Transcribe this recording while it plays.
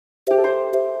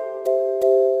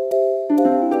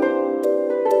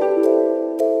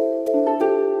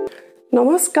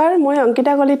নমস্কাৰ মই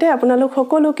angkitakalita আপোনালোক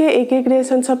সকলোকে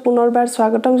akcreationsত পুনৰবাৰ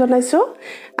স্বাগতম জনাইছো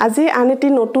আজি আনটি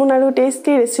নতুন আৰু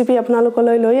টেস্টি ৰেচিপি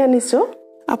আপোনালোকলৈ লৈ আনিছো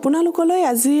আপোনালোকলৈ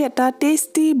আজি এটা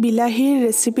টেস্টি বিলাহীৰ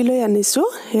ৰেচিপি লৈ আনিছো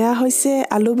হেয়া হৈছে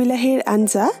আলু বিলাহীৰ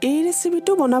আঞ্জা এই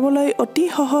ৰেচিপিটো বনাবলৈ অতি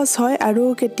সহজ হয় আৰু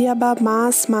কেতিয়াবা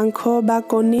মাছ মাংস বা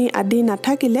কণী আদি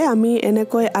নাথাকিলে আমি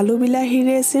এনেকৈ আলু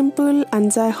বিলাহীৰে সিম্পল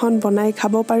আঞ্জা এখন বনাই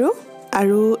খাব পাৰো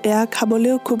আৰু এয়া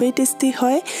খাবলৈও খুবেই টেস্টি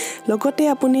হয় লগতে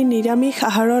আপুনি নিৰামিষ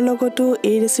আহাৰৰ লগতো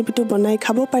এই ৰেচিপিটো বনাই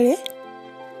খাব পাৰে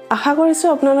আশা কৰিছো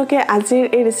আপোনালোকে আজিৰ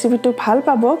এই ৰেচিপিটো ভাল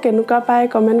পাব কেনেকুৱা পায়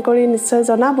কমেন্ট কৰি নিশ্চয়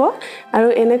জনাব আৰু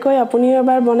এনেকৈ আপুনিও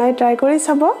এবাৰ বনাই ট্ৰাই কৰি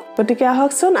চাব গতিকে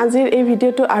আহকচোন আজিৰ এই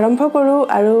ভিডিওটো আৰম্ভ কৰো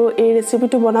আৰু এই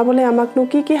ৰেচিপিটো বনাবলৈ আমাকনো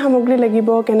কি কি সামগ্ৰী লাগিব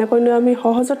কেনেকৈনো আমি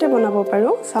সহজতে বনাব পাৰো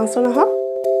চাওঁচোন আহক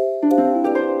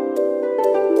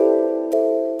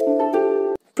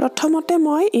প্ৰথমতে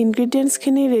মই ইনগ্ৰেডিয়েন্টস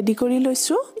খিনি ৰেডি কৰি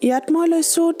লৈছো ইয়াত মই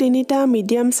লৈছো 3টা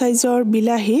মিডিয়াম সাইজৰ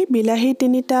বিলাহী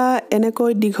 3টা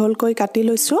এনেকৈ দীঘলকৈ কাটি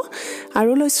লৈছো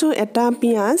আৰু লৈছো এটা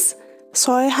পিয়াজ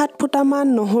 6-7 ফুটামান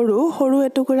নহৰু সৰু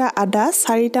এটুকুৰা আদা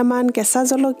 4টা মান কেঁচা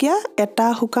জলকীয়া এটা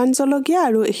শুকান জলকীয়া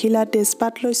আৰু এখিলা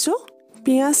তেজপাত লৈছো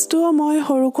পিয়াজটো মই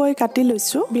সৰুকৈ কাটি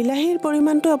লৈছো বিলাহীৰ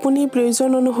পৰিমাণটো আপুনি প্ৰয়োজন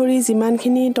অনুসৰি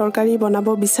যিমানখিনি তৰকাৰী বনাব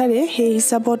বিচাৰে সেই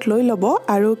হিচাপত লৈ লব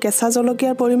আৰু কেঁচা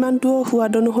জলকীয়াৰ পৰিমাণটো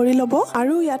সোৱাদ অনুসৰি লব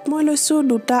আৰু ইয়াত মই লৈছো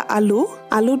দুটা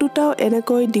আলু দুটাও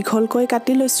এনেকৈ দীঘলকৈ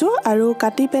কাটি লৈছো আৰু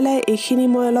কাটি পেলাই এইখিনি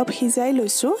মই অলপ সিজাই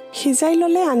লৈছো সিজাই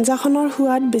ললে আঞ্জাখনৰ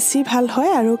সোৱাদ বেছি ভাল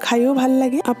হয় আৰু খাইও ভাল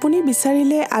লাগে আপুনি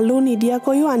বিচাৰিলে আলু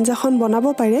নিদিয়াকৈও আঞ্জাখন বনাব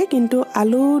পাৰে কিন্তু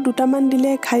আলু দুটামান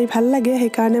দিলে খাই ভাল লাগে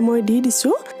সেইকাৰণে মই দি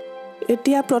দিছো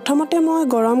এতিয়া প্ৰথমতে মই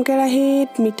গৰম কেৰাহীত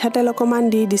মিঠাতেল অকমান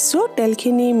দি দিছো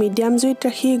তেলখিনি মিডিয়াম জুইত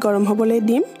ৰাখি গৰম হ'বলৈ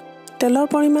দিম তেলৰ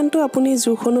পৰিমাণটো আপুনি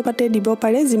জোখ অনুপাতে দিব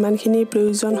পাৰে যিমানখিনি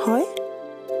প্ৰয়োজন হয়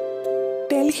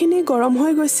তেলখিনি গৰম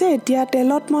হৈ গৈছে এতিয়া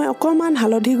তেলত মই অকমান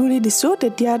হালধি গুৰি দিছো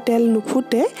তেতিয়া তেল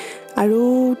নুফুটে আৰু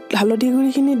হালধি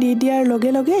গুৰিখিনি দি দিয়াৰ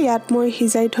লগে লগে ইয়াত মই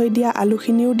সিজাই থৈ দিয়া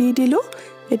আলুখিনিও দি দিলো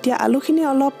এতিয়া আলুখিনি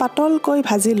অলপ পাতলকৈ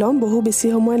ভাজি লম বহু বেছি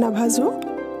সময় নাভাজো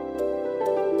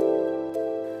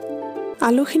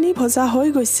আলুখিনি ভজা হৈ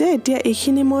গৈছে এতিয়া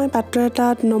এইখিনি মই পাত্ৰ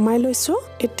এটাত নমাই লৈছো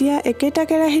এতিয়া একেটা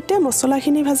কেৰাহীতে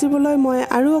মছলাখিনি ভাজিবলৈ মই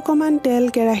আৰু অকমান তেল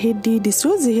কেৰাহীত দি দিছো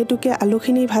যিহেতুকে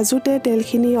আলুখিনি ভাজোতে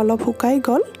তেলখিনি অলপ শুকাই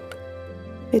গল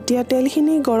এতিয়া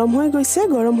তেলখিনি গৰম হৈ গৈছে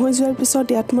গৰম হৈ যোৱাৰ পিছত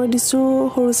ইয়াত মই দিছো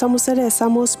সৰু চামুচেৰে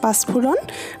এচামুচ পাঁচফোৰণ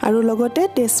আৰু লগতে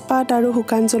তেজপাত আৰু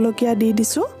শুকান জলকীয়া দি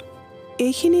দিছো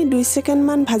এইখিনি 2 সেকেন্ড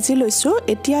মান ভাজি লৈছো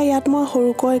এতিয়া ইয়াত মই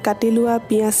সৰুকৈ কাটি লোৱা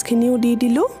পিয়াজখিনিও দি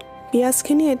দিলো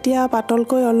পিয়াজখিনি এতিয়া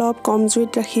পাতলকৈ অলপ কম জুইত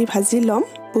ৰাখি ভাজি লম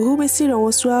বহু বেছি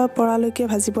ৰঙচুৱা পৰালৈকে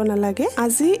ভাজিব নালাগে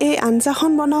আজি এই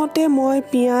আঞ্জাখন বনাওতে মই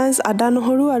পিয়াজ আদা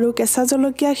নহৰু আৰু কেঁচা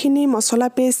জলকীয়াখিনি মছলা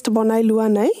পেষ্ট বনাই লোৱা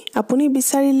নাই আপুনি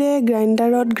বিচাৰিলে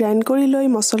গ্ৰাইণ্ডাৰত গ্ৰাইণ্ড কৰি লৈ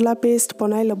মছলা পেষ্ট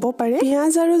বনাই ল'ব পাৰে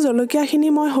পিয়াজ আৰু জলকীয়াখিনি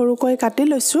মই সৰুকৈ কাটি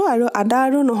লৈছো আৰু আদা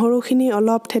আৰু নহৰুখিনি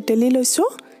অলপ থেতেলি লৈছো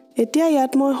এতিয়া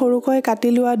ইয়াত মই সৰুকৈ কাটি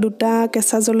লোৱা দুটা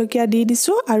কেঁচা জলকীয়া দি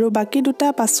দিছো আৰু বাকি দুটা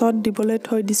পাছত দিবলৈ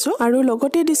থৈ দিছো আৰু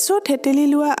লগতে দিছো থেতেলি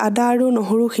লোৱা আদা আৰু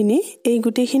নহৰুখিনি এই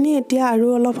গুটিখিনি এতিয়া আৰু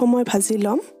অলপ সময় ভাজি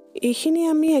লম এইখিনি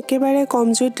আমি একেবাৰে কম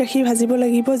জুইত ৰাখি ভাজিব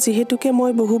লাগিব যিহেতুকে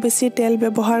মই বহু বেছি তেল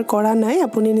ব্যৱহাৰ কৰা নাই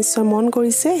আপুনি নিশ্চয় মন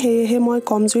কৰিছে হেহে মই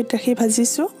কম জুইত ৰাখি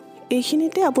ভাজিছো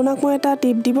এইখিনিতে আপোনাক মই এটা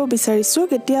টিপ দিব বিচাৰিছো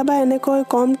কেতিয়াবা এনেকৈ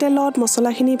কম তেলত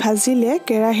মছলাখিনি ভাজিলে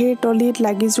কেৰাহীৰ তলিত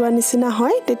লাগি যোৱা নিচিনা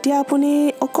হয় তেতিয়া আপুনি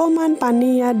অকমান পানী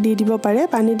ইয়াত দি দিব পাৰে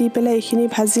পানী দি পেলাই এইখিনি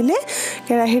ভাজিলে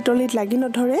কেৰাহীৰ তলিত লাগি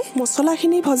নধৰে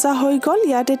মছলাখিনি ভজা হৈ গল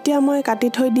ইয়াত এতিয়া মই কাটি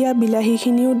থৈ দিয়া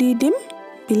বিলাহীখিনিও দি দিম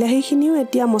বিলাহীখিনিও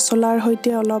এতিয়া মছলাৰ সৈতে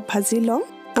অলপ ভাজি লম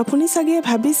আপুনি চাগে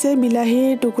ভাবিছে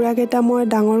বিলাহীৰ টুকুৰা কেইটা মই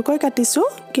ডাঙৰকৈ কাটিছো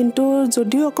কিন্তু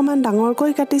যদিও অকমান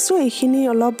ডাঙৰকৈ কাটিছো এইখিনি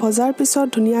অলপ ভজাৰ পিছত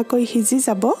ধুনিয়াকৈ সিজি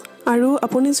যাব আৰু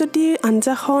আপুনি যদি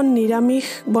আঞ্জাখন নিৰামিষ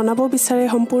বনাব বিচাৰে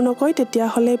সম্পূৰ্ণকৈ তেতিয়া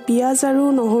হলে পিয়াজ আৰু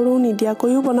নহৰু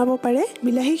নিদিয়াকৈও বনাব পাৰে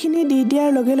বিলাহীখিনি দি দিয়াৰ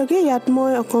লগে লগে ইয়াত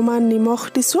মই অকমান নিমখ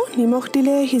দিছো নিমখ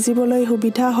দিলে সিজিবলৈ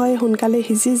সুবিধা হয় সোনকালে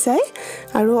সিজি যায়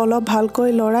আৰু অলপ ভালকৈ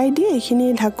লৰাই দি এইখিনি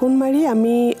ঢাকোন মাৰি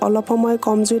আমি অলপ সময়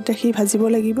কম জুইত ৰাখি ভাজিব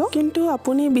লাগিব কিন্তু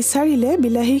আপুনি বিচাৰিলে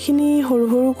বিলাহীখিনি সৰু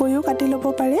সৰুকৈও কাটি ল'ব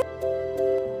পাৰে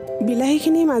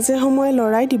বিলাহীখিনি মাজে সময়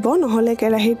লৰাই দিব নহলে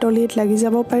কেৰাহীৰ তলিত লাগি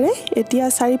যাব পাৰে এতিয়া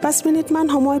 4-5 মিনিট মান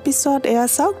সময় পিছত এয়া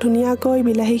চাওক ধুনিয়াকৈ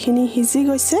বিলাহীখিনি সিজি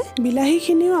গৈছে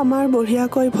বিলাহীখিনিও আমাৰ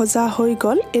বঢ়িয়াকৈ ভজা হৈ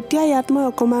গল এতিয়া ইয়াত মই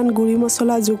অকমান গুৰি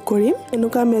মছলা যোগ কৰিম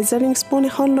এনেকুৱা মেজাৰিং স্পুন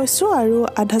এখন লৈছো আৰু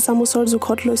আধা চামুচৰ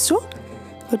জোখত লৈছো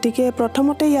গতিকে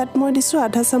প্ৰথমতে ইয়াত মই দিছো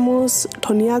আধা চামুচ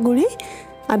ধনিয়া গুৰি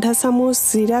আধা চামুচ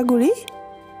জিৰা গুৰি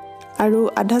আৰু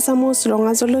আধা চামুচ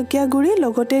ৰঙা জলকীয়া গুৰি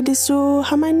লগতে দিছো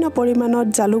সামান্য পৰিমাণত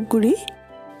জালুক গুৰি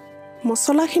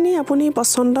মছলাখিনি আপুনি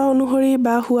পছন্দ অনুসৰি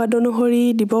বা সোৱাদ অনুসৰি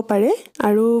দিব পাৰে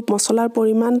আৰু মছলাৰ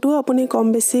পৰিমাণটো আপুনি কম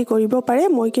বেছি কৰিব পাৰে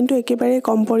মই কিন্তু একেবাৰে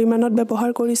কম পৰিমাণত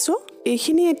ব্যৱহাৰ কৰিছো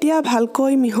এইখিনি এতিয়া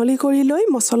ভালকৈ মিহলি কৰি লৈ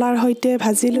মছলাৰ সৈতে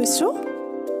ভাজি লৈছো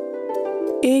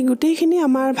এই গুটেইখিনি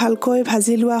আমাৰ ভালকৈ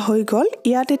ভাজি লোৱা হৈ গল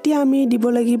ইয়াত এতিয়া আমি দিব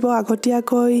লাগিব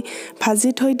আগতীয়াকৈ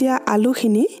ভাজি থৈ দিয়া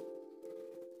আলুখিনি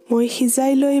মই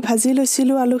সিজাই লৈ ভাজি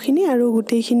লৈছিলো আলুখিনি আৰু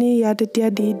গুটেইখিনি ইয়াত এতিয়া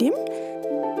দি দিম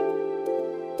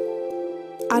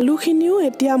আলুখিনিও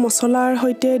এতিয়া মছলাৰ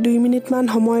সৈতে 2 মিনিট মান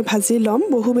সময় ভাজি লম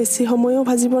বহু বেছি সময়ও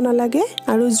ভাজিব নালাগে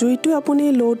আৰু জুইটো আপুনি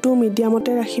লো টু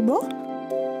মিডিয়ামতে ৰাখিব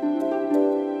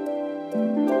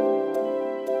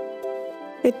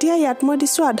এতিয়া ইয়াত মই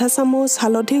দিছো আধা চামুচ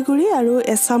হালধি গুৰি আৰু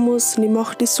 1 চামুচ নিমখ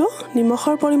দিছো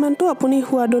নিমখৰ পৰিমাণটো আপুনি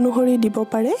সোৱাদ অনুসৰি দিব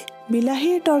পাৰে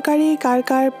বিলাহীৰ তৰকাৰী কাৰ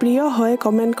কাৰ প্ৰিয় হয়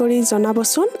কমেন্ট কৰি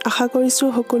জনাবচোন আশা কৰিছো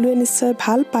সকলোৱে নিশ্চয়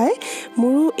ভাল পায়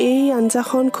মোৰো এই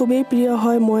আঞ্জাখন খুবেই প্ৰিয়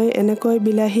হয় মই এনেকৈ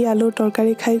বিলাহী আলুৰ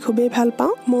তৰকাৰী খাই খুবেই ভাল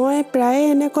পাওঁ মই প্ৰায়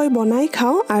এনেকৈ বনাই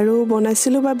খাওঁ আৰু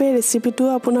বনাইছিলো বাবে ৰেচিপিটো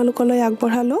আপোনালোকলৈ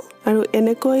আগবঢ়ালো আৰু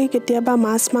এনেকৈ কেতিয়াবা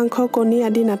মাছ মাংস কণী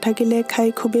আদি নাথাকিলে খাই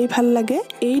খুবেই ভাল লাগে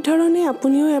এই ধৰণে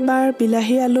আপুনিও এবাৰ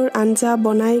বিলাহী আলুৰ আঞ্জা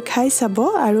বনাই খাই চাব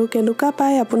আৰু কেনেকুৱা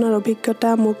পায় আপোনাৰ অভিজ্ঞতা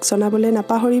মোক জনাবলৈ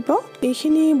নাপাহৰিব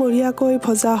এইখিনি বঢ়িয়াকৈ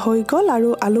ভজা হৈ গল আৰু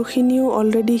আলুখিনিও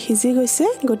অলৰেডি সিজি গৈছে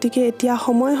গতিকে এতিয়া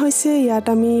সময় হৈছে ইয়াত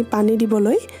আমি পানী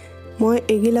দিবলৈ মই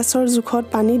এগিলাছৰ জোখত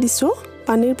পানী দিছো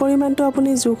পানীৰ পৰিমাণটো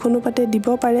আপুনি জোখ অনুপাতে দিব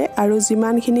পাৰে আৰু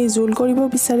যিমানখিনি জোল কৰিব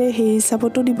বিচাৰে সেই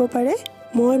হিচাপতো দিব পাৰে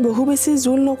মই বহু বেছি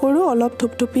জোল নকৰো অলপ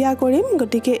থুপথুপিয়া কৰিম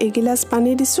গতিকে এগিলাছ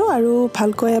পানী দিছো আৰু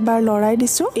ভালকৈ এবাৰ লৰাই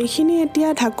দিছো এইখিনি এতিয়া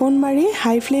ঢাকন মাৰি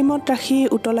হাই ফ্লেমত ৰাখি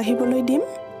উতল আহিবলৈ দিম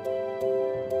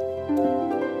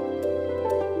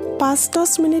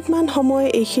 5-10 মিনিট মান সময়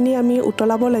এইখিনি আমি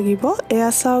উতলাব লাগিব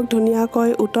এয়া চাওক ধুনিয়াকৈ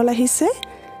উতল আহিছে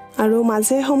আৰু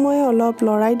মাজে সময়ে অলপ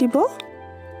লৰাই দিব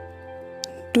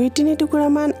 2-3 টুকুৰা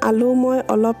মান আলু মই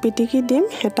অলপ পিটিকি দিম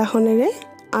হেতাখনেৰে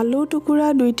আলু টুকুৰা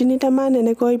 2-3টা মান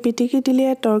এনেকৈ পিটিকি দিলে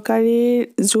তৰকাৰীৰ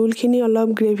জোলখিনি অলপ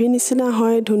গ্ৰেভি নিচিনা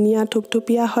হয় ধুনিয়া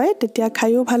থুপথুপিয়া হয় তেতিয়া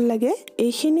খাইও ভাল লাগে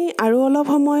এইখিনি আৰু অলপ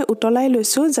সময় উতলাই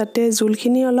লৈছো যাতে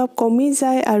জোলখিনি অলপ কমি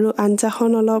যায় আৰু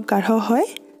আঞ্জাখন অলপ গাঢ় হয়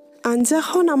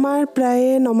আঞ্জাখন আমাৰ প্ৰায়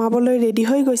নমাবলৈ ৰেডি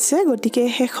হৈ গৈছে গতিকে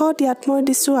শেষত ইয়াত মই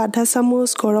দিছো আধা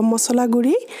চামুচ গৰম মছলা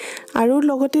গুৰি আৰু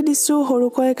লগতে দিছো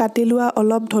সৰুকৈ কাটি লোৱা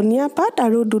অলপ ধনিয়া পাত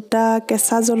আৰু 2টা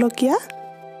কেঁচা জলকীয়া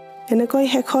এনেকৈ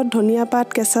শেষত ধনিয়া পাত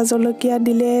কেঁচা জলকীয়া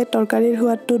দিলে তৰকাৰীৰ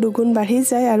সোৱাদটো দুগুণ বাঢ়ি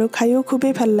যায় আৰু খাইও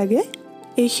খুবেই ভাল লাগে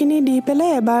এইখিনি দি পেলাই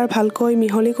এবাৰ ভালকৈ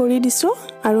মিহলি কৰি দিছো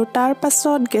আৰু তাৰ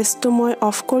পাছত গেছটো মই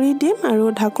অফ কৰি দিম আৰু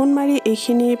ঢাকন মাৰি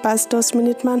এইখিনি 5-10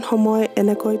 মিনিট মান সময়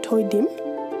এনেকৈ থৈ দিম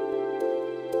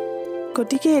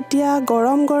গতিকে এতিয়া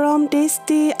গৰম গৰম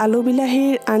টেষ্টি আলু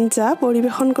বিলাহীৰ আঞ্জা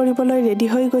পৰিবেশন কৰিবলৈ ৰেডি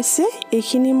হৈ গৈছে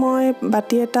এইখিনি মই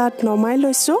বাটি এটাত নমাই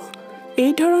লৈছো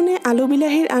এই ধৰণে আলু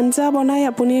বিলাহীৰ আঞ্জা বনাই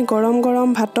আপুনি গৰম গৰম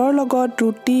ভাতৰ লগত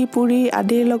ৰুটি পুৰি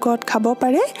আদিৰ লগত খাব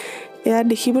পাৰে এয়া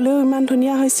দেখিবলৈও ইমান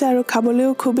ধুনীয়া হৈছে আৰু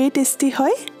খাবলৈও খুবেই টেষ্টি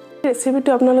হয় ৰেচিপিটো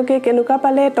আপোনালোকে কেনেকুৱা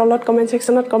পালে তলত কমেন্ট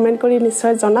সেকশনত কমেন্ট কৰি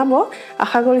নিশ্চয় জনাব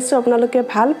আশা কৰিছো আপোনালোকে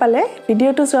ভাল পালে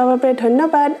ভিডিওটো চোৱাৰ বাবে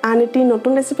ধন্যবাদ আন এটি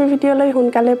নতুন ৰেচিপি ভিডিওলৈ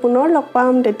সোনকালে পুনৰ লগ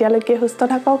পাম তেতিয়ালৈকে সুস্থ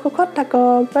থাকক সুখত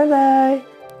থাকক বাই বাই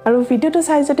আৰু ভিডিওটো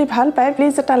চাই যদি ভাল পায়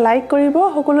প্লিজ এটা লাইক কৰিব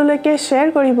সকলোলৈকে শেয়াৰ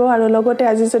কৰিব আৰু লগতে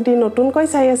আজি যদি নতুনকৈ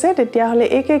চাই আছে তেতিয়াহলে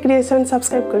akcreations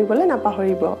সাবস্ক্ৰাইব কৰিবলৈ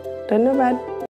নাপাহৰিব ধন্যবাদ